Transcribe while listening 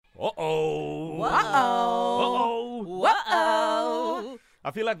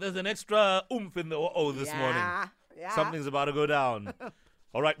I feel like there's an extra oomph in the this morning. Yeah. Something's about to go down.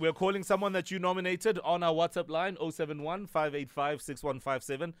 All right, we're calling someone that you nominated on our WhatsApp line,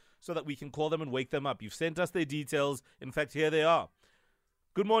 071-585-6157, so that we can call them and wake them up. You've sent us their details. In fact, here they are.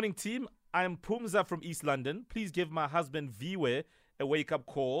 Good morning, team. I am Pumza from East London. Please give my husband, Viwe, a wake-up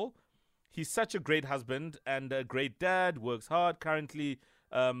call. He's such a great husband and a great dad, works hard. Currently,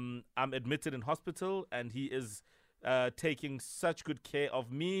 I'm admitted in hospital, and he is taking such good care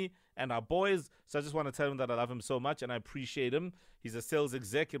of me and our boys. So I just want to tell him that I love him so much and I appreciate him. He's a sales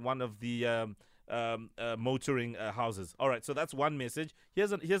exec in one of the motoring houses. All right, so that's one message.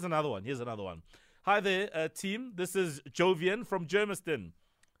 Here's another one. Hi there, team. This is Jovian from Germiston.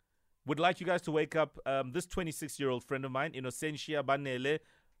 Would like you guys to wake up this 26-year-old friend of mine, Innocentia Banele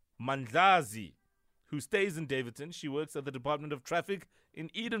Mandlazi, who stays in Davidson. She works at the Department of Traffic in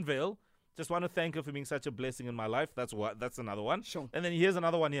Edenvale. Just want to thank her for being such a blessing in my life. That's another one. Sure. And then here's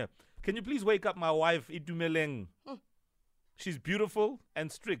another one here. Can you please wake up my wife, Itumeleng? She's beautiful and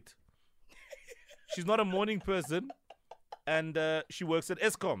strict. She's not a morning person, and she works at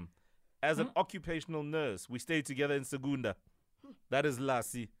Eskom as an occupational nurse. We stay together in Segunda. That is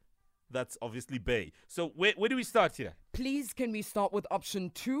Lassie. That's obviously Bay. So where do we start here? Please, can we start with option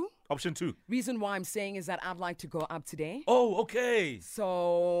 2? Option 2. Reason why I'm saying is that I'd like to go up today. Oh, okay.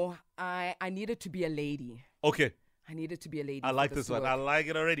 So I needed to be a lady. Okay. I needed to be a lady. I like this one. I like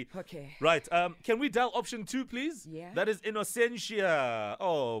it already. Okay. Right. Can we dial option 2, please? Yeah. That is Innocentia.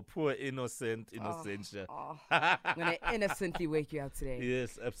 Oh, poor Innocentia. I'm going to innocently wake you up today.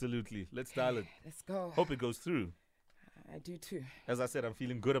 Yes, absolutely. Let's dial it. Let's go. Hope it goes through. I do too. As I said, I'm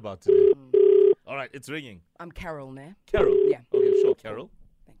feeling good about today. All right, it's ringing. I'm Carol, ne? Carol? Yeah. Okay, sure, Carol.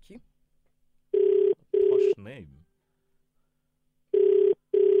 Thank you. Posh name.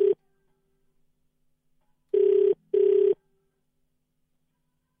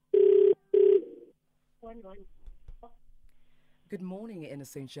 Good morning,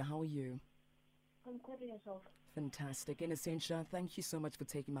 Innocentia. How are you? I'm good. Yourself? Fantastic. Innocentia, thank you so much for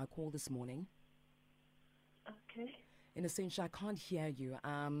taking my call this morning. Okay. Innocentia, I can't hear you.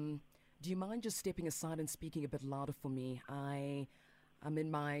 Do you mind just stepping aside and speaking a bit louder for me? I'm in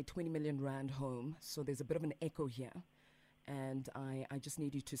my 20 million rand home, so there's a bit of an echo here. And I just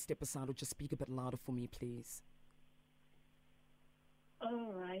need you to step aside or just speak a bit louder for me, please.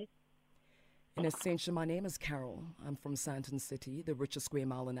 All right. Innocentia, my name is Carol. I'm from Sandton City, the richest square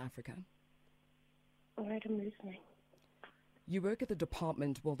mile in Africa. All right, I'm listening. You work at the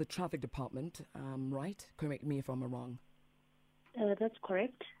department, well, the traffic department, right? Correct me if I'm wrong. That's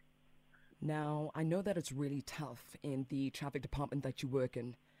correct. Now, I know that it's really tough in the traffic department that you work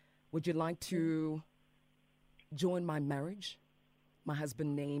in. Would you like to join my marriage? My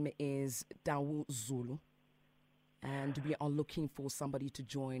husband's name is Dawu Zulu, and we are looking for somebody to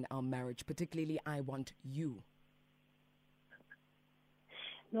join our marriage. Particularly, I want you.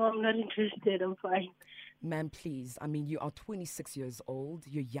 No, I'm not interested. I'm fine. Ma'am, please. I mean, you are 26 years old.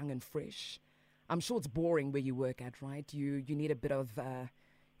 You're young and fresh. I'm sure it's boring where you work at, right? You need a bit of,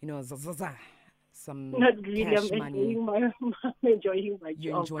 some Not really. cash I'm money. I'm enjoying my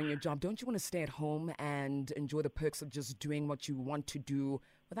You're job. enjoying your job. Don't you want to stay at home and enjoy the perks of just doing what you want to do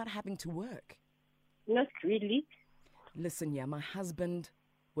without having to work? Not really. Listen, yeah, my husband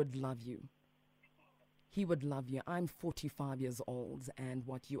would love you. He would love you. I'm 45 years old, and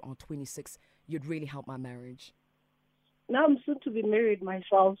you are 26. You'd really help my marriage. Now I'm soon to be married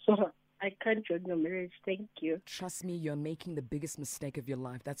myself, so I can't join your marriage. Thank you. Trust me, you're making the biggest mistake of your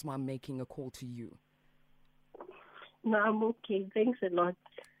life. That's why I'm making a call to you. No, I'm okay. Thanks a lot.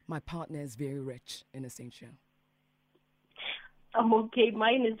 My partner is very rich, Innocentia. I'm okay.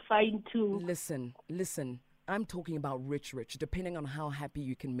 Mine is fine too. Listen. I'm talking about rich. Depending on how happy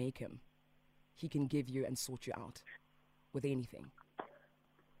you can make him, he can give you and sort you out with anything.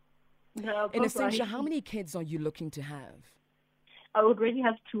 No, Innocentia, how many kids are you looking to have? I already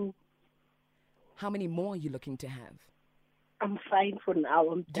have 2. How many more are you looking to have? I'm fine for now.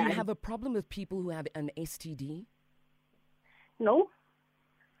 I'm Do done. you have a problem with people who have an STD? No?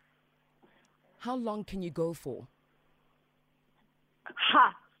 How long can you go for?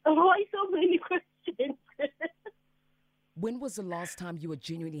 Ha! Why so many questions? When was the last time you were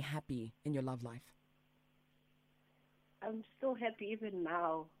genuinely happy in your love life? I'm still happy even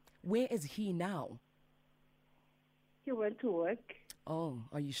now. Where is he now? He went to work. Oh,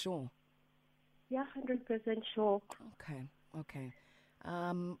 are you sure? Yeah, 100% sure. Okay.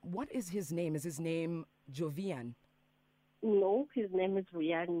 What is his name? Is his name Jovian? No, his name is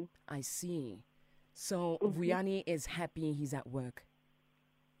Riani. I see. So Riani is happy he's at work.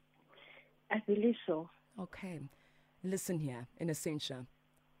 I believe so. Okay. Listen here, Innocentia.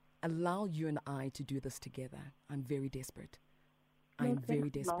 allow you and I to do this together. I'm very desperate. No, I'm very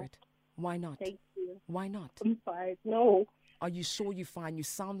thanks a lot. desperate. Why not? Thank you. Why not? I'm fine. No. Are you sure you're fine? You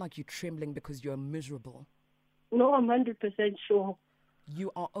sound like you're trembling because you're miserable. No, I'm 100% sure.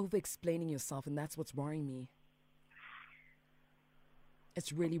 You are over-explaining yourself, and that's what's worrying me.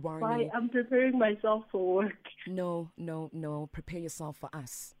 It's really worrying Why? me. I'm preparing myself for work. No. Prepare yourself for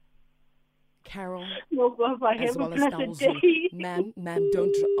us. Carol, No, Bob, I as have well a as blessed Dawson. day. Ma'am,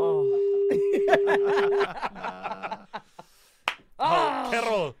 don't... Oh. Oh,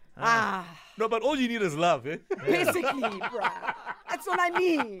 Carol. Ah. No, but all you need is love, eh? Basically, bruh. That's all I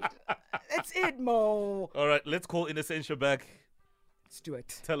need. That's it, Mo. All right, let's call Innocentia back. Let's do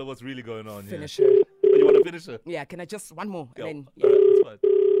it. Tell her what's really going on Finish here. her. Oh, you want to finish her? Yeah, can I just... One more, Yeah, and then... all right, that's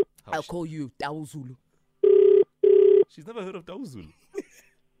fine. How I'll call you Dao Zulu. She's never heard of Dawson.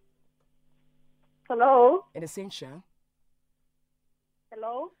 Hello? Innocentia.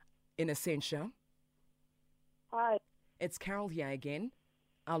 Hello? Innocentia. Hi. It's Carol here again.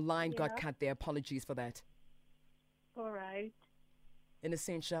 Our line got Yeah. cut there. Apologies for that. All right.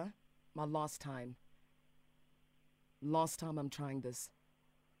 Innocentia, my last time. Last time I'm trying this.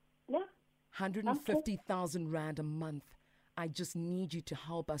 Yeah. 150,000 Rand a month. I just need you to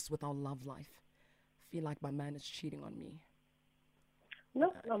help us with our love life. Feel like my man is cheating on me.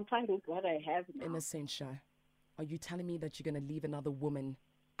 No, I'm fine with what I have now. Innocentia, are you telling me that you're going to leave another woman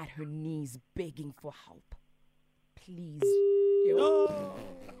at her knees begging for help? Please. Yo.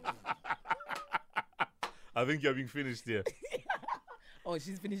 I think you're being finished here. Oh,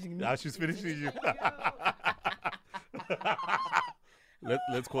 she's finishing me. Ah, she's finishing you.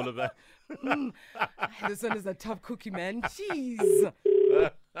 Let's call her back. This one is a tough cookie, man. Jeez.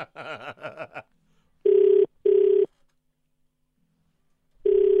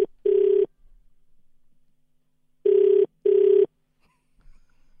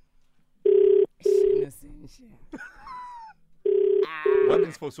 Innocentia. One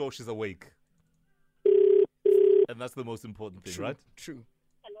thing's for sure, she's awake. And that's the most important thing, right? True.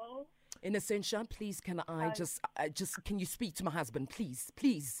 Hello? Innocentia, please, can I just, can you speak to my husband, please?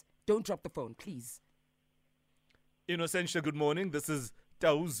 Please. Don't drop the phone, please. Innocentia, good morning. This is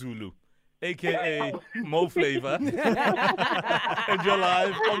Tau Zulu, a.k.a. Mo Flavor. And you're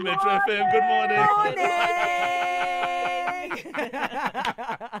live on Metro FM. Good morning.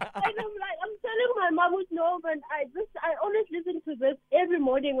 I'm telling my mom with no, but I always listen to this every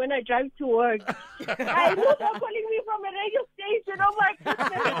morning when I drive to work. I know they're calling me from a radio station. Oh my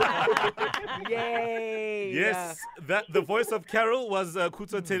goodness. Yay. Yes, the voice of Carol was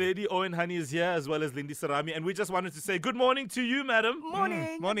Kutso Teledi. Owen Honey is here, as well as Lindy Sarami. And we just wanted to say good morning to you, madam.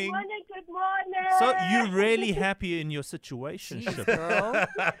 Morning. Morning. Good morning. So you're really happy in your situation? Jeez, girl.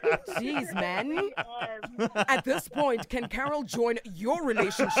 Jeez, man. At this point, can Carol join your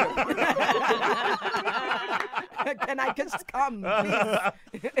relationship? Can I just come,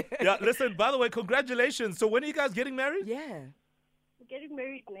 please? Yeah, listen, by the way, congratulations. So when are you guys getting married? Yeah. We're getting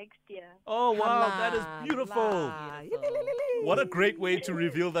married next year. Oh, wow, that is Hala, beautiful. la. What a great way to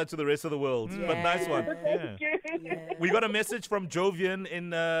reveal that to the rest of the world. But nice one. Yeah. We got a message from Jovian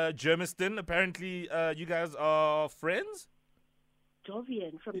in Germiston. Apparently, you guys are friends?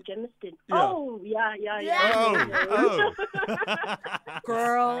 Jovian from Germiston. Yeah. Oh, yeah. Oh.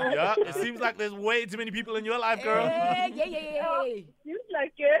 Girl. Yeah, it seems like there's way too many people in your life, girl. Yeah. Seems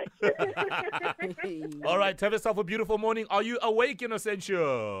like it. All right, have yourself a beautiful morning. Are you awake,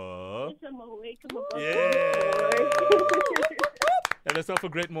 Innocentia? Yes, I'm awake. I'm above. Yeah. Have yourself a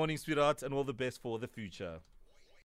great morning, sweetheart, and all the best for the future.